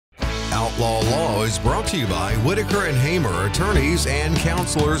Outlaw Law is brought to you by Whitaker and Hamer, attorneys and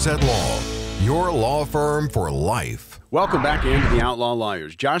counselors at law. Your law firm for life. Welcome back into the Outlaw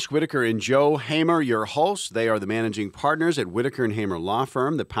Lawyers. Josh Whitaker and Joe Hamer, your hosts. They are the managing partners at Whitaker and Hamer Law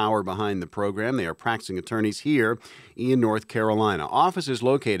Firm, the power behind the program. They are practicing attorneys here in North Carolina. Office is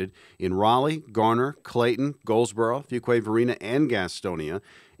located in Raleigh, Garner, Clayton, Goldsboro, Fuquay-Varina, and Gastonia.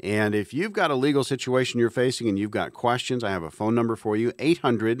 And if you've got a legal situation you're facing and you've got questions, I have a phone number for you,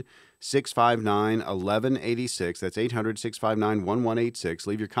 800-659-1186. That's 800-659-1186.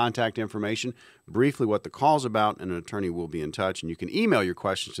 Leave your contact information, briefly what the call's about, and an attorney will be in touch. And you can email your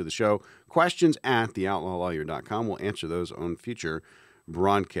questions to the show, questions@theoutlawlawyer.com. We'll answer those on future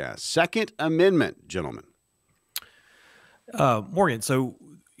broadcasts. Second Amendment, gentlemen. Morgan, so,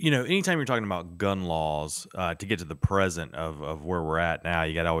 anytime you're talking about gun laws, to get to the present of where we're at now,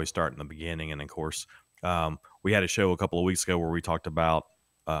 you got to always start in the beginning. And of course, we had a show a couple of weeks ago where we talked about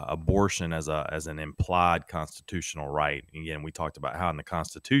abortion as an implied constitutional right. Again, we talked about how in the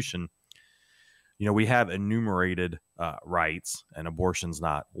Constitution, we have enumerated rights, and abortion's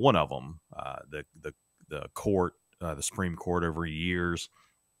not one of them. The Supreme Court over years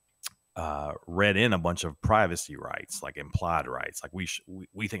read in a bunch of privacy rights, like implied rights. Like we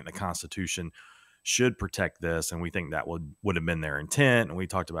think the Constitution should protect this, and we think that would have been their intent. And we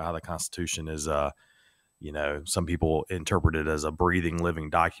talked about how the Constitution is, some people interpret it as a breathing, living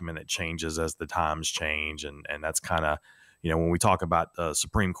document that changes as the times change, and that's kind of, when we talk about the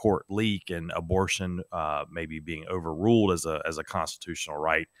Supreme Court leak and abortion maybe being overruled as a constitutional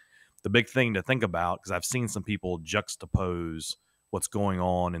right. The big thing to think about, because I've seen some people juxtapose what's going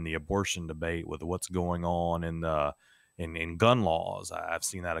on in the abortion debate with what's going on in gun laws. I've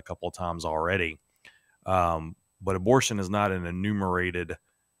seen that a couple of times already. But abortion is not an enumerated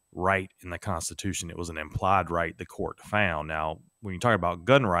right in the Constitution. It was an implied right the court found. Now, when you talk about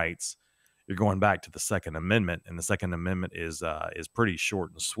gun rights, you're going back to the Second Amendment, and the Second Amendment is pretty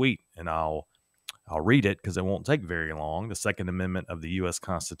short and sweet. And I'll read it because it won't take very long. The Second Amendment of the U.S.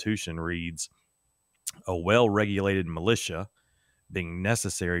 Constitution reads, "A well-regulated militia, being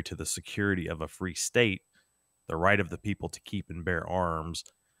necessary to the security of a free state, the right of the people to keep and bear arms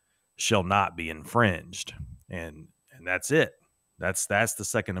shall not be infringed." And that's it. That's the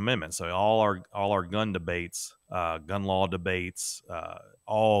Second Amendment. So all our gun debates, gun law debates,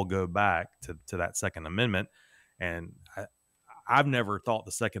 all go back to that Second Amendment. And I've never thought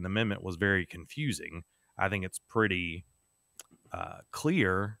the Second Amendment was very confusing. I think it's pretty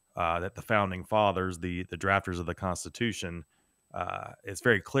clear that the founding fathers, the drafters of the Constitution, it's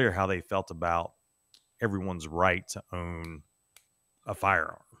very clear how they felt about everyone's right to own a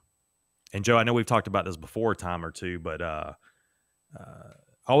firearm. And Joe, I know we've talked about this before a time or two, but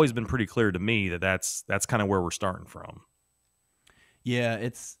always been pretty clear to me that that's kind of where we're starting from. Yeah,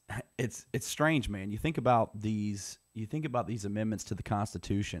 it's strange, man. You think about these amendments to the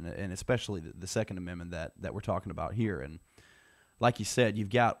Constitution, and especially the Second Amendment that we're talking about here. And like you said, you've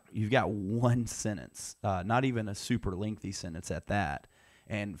got one sentence, not even a super lengthy sentence at that.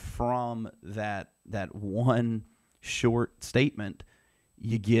 And from that one short statement,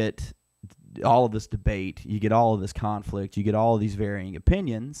 you get all of this debate, you get all of this conflict, you get all of these varying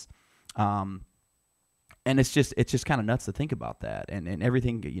opinions, and it's just kind of nuts to think about that, and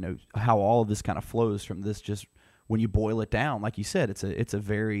everything, how all of this kind of flows from this. Just when you boil it down, like you said, it's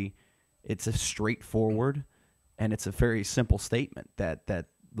a straightforward, and it's a very simple statement that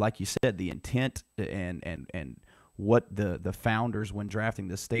like you said, the intent and what the founders, when drafting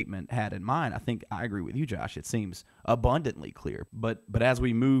this statement, had in mind. I think I agree with you, Josh. It seems abundantly clear. But as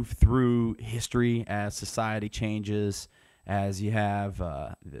we move through history, as society changes, as you have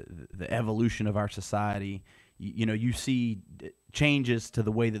the evolution of our society, you see changes to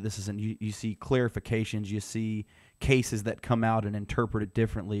the way that this is, and you see clarifications, you see cases that come out and interpret it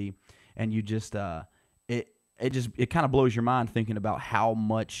differently, and you just it kind of blows your mind thinking about how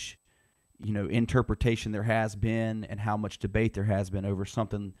much interpretation there has been and how much debate there has been over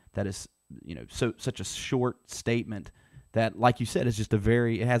something that is, such a short statement that, like you said, is just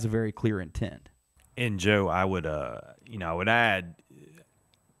it has a very clear intent. And Joe, I would add,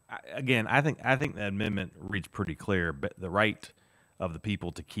 again, I think the amendment reads pretty clear, but the right of the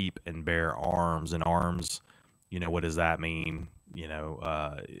people to keep and bear arms, and arms, what does that mean?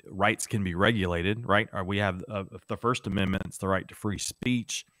 Rights can be regulated, right? Or we have the First Amendment, it's the right to free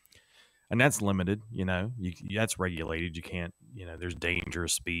speech. And that's limited, that's regulated. You can't, there's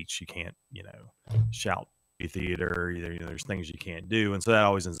dangerous speech. You can't, shout in theater. There's things you can't do. And so that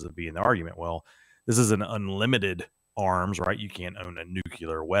always ends up being the argument. Well, this is an unlimited arms, right? You can't own a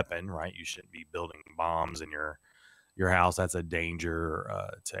nuclear weapon, right? You shouldn't be building bombs in your your house, that's a danger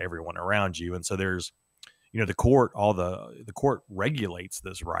to everyone around you. And so there's, the court, the court regulates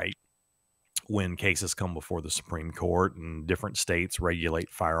this right when cases come before the Supreme Court, and different states regulate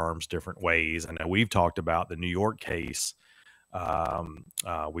firearms different ways. I know we've talked about the New York case.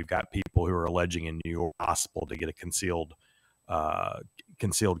 We've got people who are alleging in New York possible to get a concealed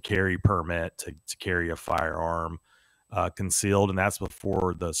carry permit to carry a firearm concealed, and that's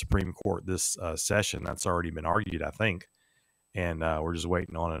before the Supreme Court this session. That's already been argued, I think, and we're just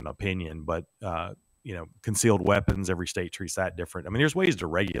waiting on an opinion. But concealed weapons, every state treats that different. I mean, there's ways to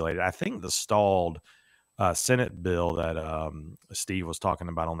regulate it. I think the stalled Senate bill that Steve was talking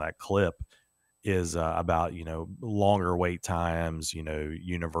about on that clip is about longer wait times,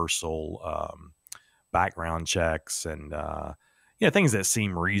 universal background checks, and things that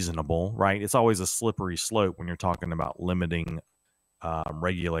seem reasonable, right? It's always a slippery slope when you're talking about limiting,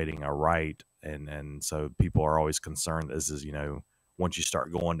 regulating a right, and so people are always concerned that this is, once you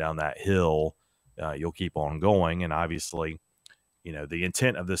start going down that hill, you'll keep on going. And obviously, the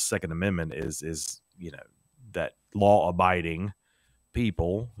intent of this Second Amendment is that law-abiding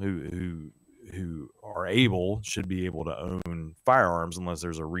people who are able should be able to own firearms unless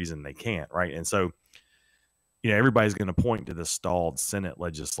there's a reason they can't, right? And so, everybody's going to point to the stalled Senate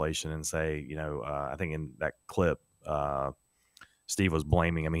legislation and say, I think in that clip, Steve was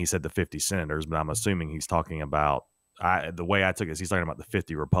blaming, he said the 50 senators, but I'm assuming he's talking about, the way I took it is he's talking about the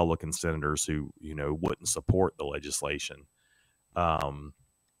 50 Republican senators who, wouldn't support the legislation. But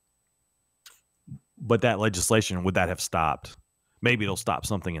that legislation, would that have stopped? Maybe it'll stop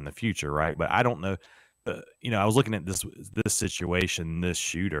something in the future, right? But I don't know. I was looking at this situation, this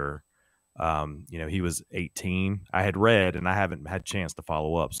shooter. He was 18. I had read, and I haven't had a chance to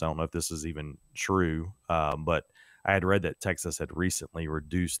follow up, so I don't know if this is even true. But I had read that Texas had recently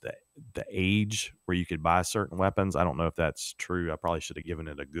reduced the age where you could buy certain weapons. I don't know if that's true. I probably should have given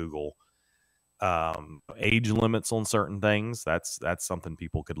it a Google. Age limits on certain things. That's something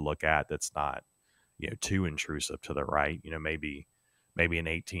people could look at. That's not, too intrusive to the right. Maybe an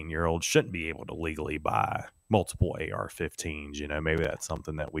 18-year-old shouldn't be able to legally buy multiple AR-15s. Maybe that's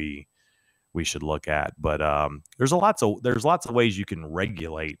something that we should look at. But there's lots of ways you can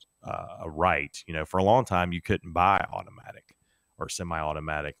regulate a right. For a long time you couldn't buy automatic or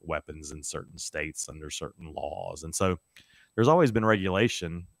semi-automatic weapons in certain states under certain laws, and so there's always been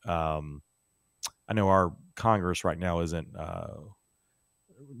regulation. I know our Congress right now isn't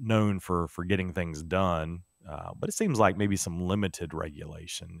known for getting things done, but it seems like maybe some limited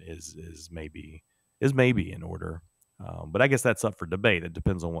regulation is maybe in order. But I guess that's up for debate. It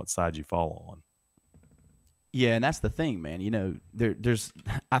depends on what side you fall on. Yeah, and that's the thing, man. There's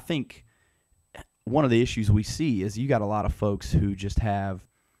I think one of the issues we see is you got a lot of folks who just have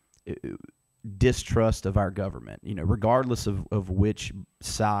distrust of our government, regardless of which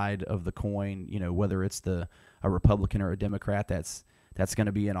side of the coin, whether it's a Republican or a Democrat that's going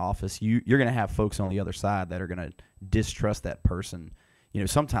to be in office. You're going to have folks on the other side that are going to distrust that person,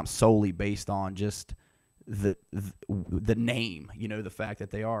 sometimes solely based on just the name, the fact that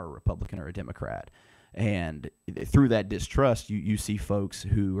they are a Republican or a Democrat. And through that distrust, you see folks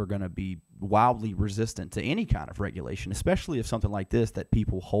who are going to be wildly resistant to any kind of regulation, especially if something like this that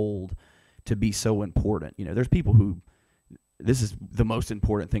people hold to be so important. There's people who this is the most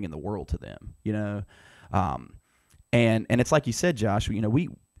important thing in the world to them, and it's like you said, Josh,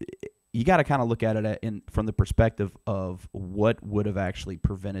 you got to kind of look at it from the perspective of what would have actually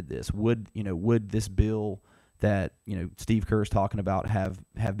prevented this. Would this bill that Steve Kerr is talking about have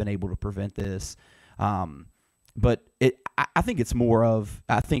been able to prevent this? But I think it's more of,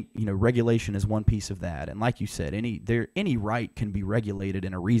 regulation is one piece of that, and like you said, any right can be regulated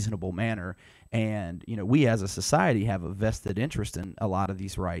in a reasonable manner, and we as a society have a vested interest in a lot of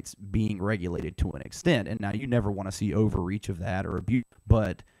these rights being regulated to an extent. And now you never want to see overreach of that or abuse,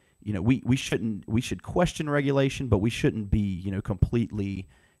 but we should question regulation, but we shouldn't be completely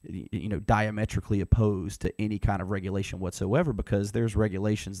diametrically opposed to any kind of regulation whatsoever, because there's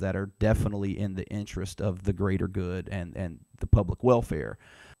regulations that are definitely in the interest of the greater good and the public welfare.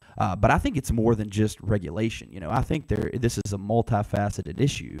 But I think it's more than just regulation. I think this is a multifaceted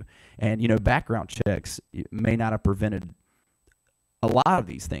issue, and background checks may not have prevented a lot of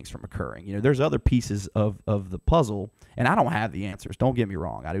these things from occurring. There's other pieces of the puzzle, and I don't have the answers. Don't get me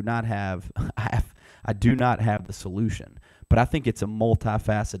wrong. I do not have the solution. But I think it's a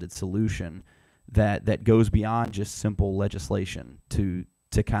multifaceted solution that goes beyond just simple legislation to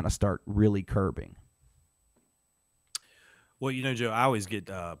kind of start really curbing. Well, Joe, I always get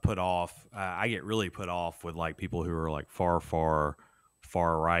put off. I get really put off with like people who are like far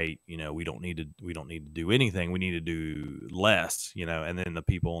far right, we don't need to do anything. We need to do less, and then the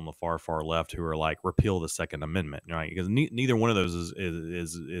people on the far left who are like, repeal the Second Amendment, right? Because neither one of those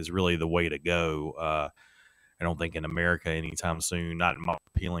is really the way to go. I don't think in America anytime soon, not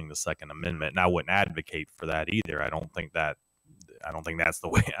repealing the Second Amendment. And I wouldn't advocate for that either. I don't think that's the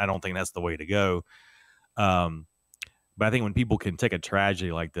way. I don't think that's the way to go. But I think when people can take a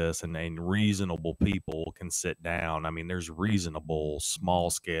tragedy like this and reasonable people can sit down, I mean, there's reasonable small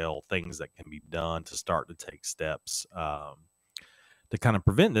scale things that can be done to start to take steps to kind of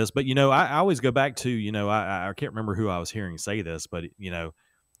prevent this. But, I always go back to, I can't remember who I was hearing say this, but,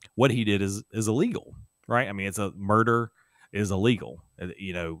 what he did is illegal, right? I mean, it's a murder is illegal, and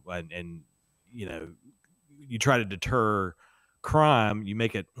you try to deter crime, you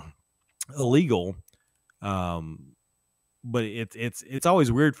make it illegal. But it's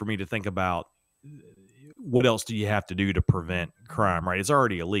always weird for me to think about what else do you have to do to prevent crime, right? It's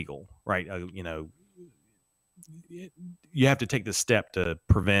already illegal, right? You have to take the step to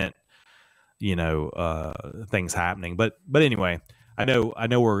prevent, things happening. But anyway, I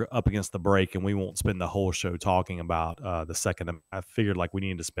know we're up against the break and we won't spend the whole show talking about the Second. I figured like we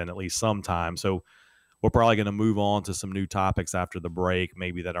needed to spend at least some time. So we're probably going to move on to some new topics after the break,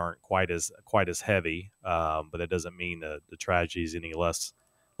 maybe that aren't quite as heavy, but that doesn't mean the tragedy is any less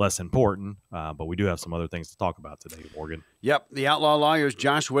important. But we do have some other things to talk about today, Morgan. Yep, the Outlaw Lawyers,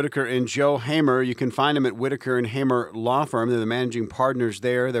 Josh Whitaker and Joe Hamer. You can find them at Whitaker and Hamer Law Firm. They're the managing partners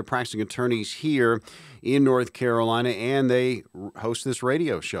there. They're practicing attorneys here in North Carolina, and they host this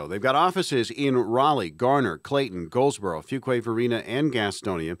radio show. They've got offices in Raleigh, Garner, Clayton, Goldsboro, Fuquay-Varina, and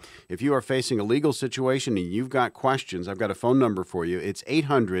Gastonia. If you are facing a legal situation and you've got questions, I've got a phone number for you. It's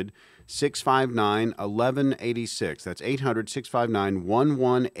 800-659-1186. That's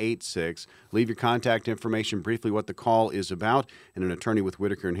 800-659-1186. Leave your contact information, briefly what the call is about, and an attorney with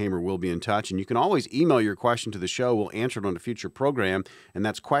Whitaker and Hamer will be in touch. And you can always email your question to the show. We'll answer it on a future program, and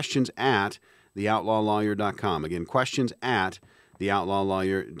that's questions@theoutlawlawyer.com. Again,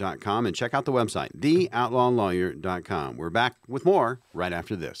 questions@theoutlawlawyer.com. And check out the website, theoutlawlawyer.com. We're back with more right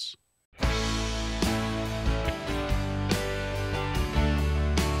after this.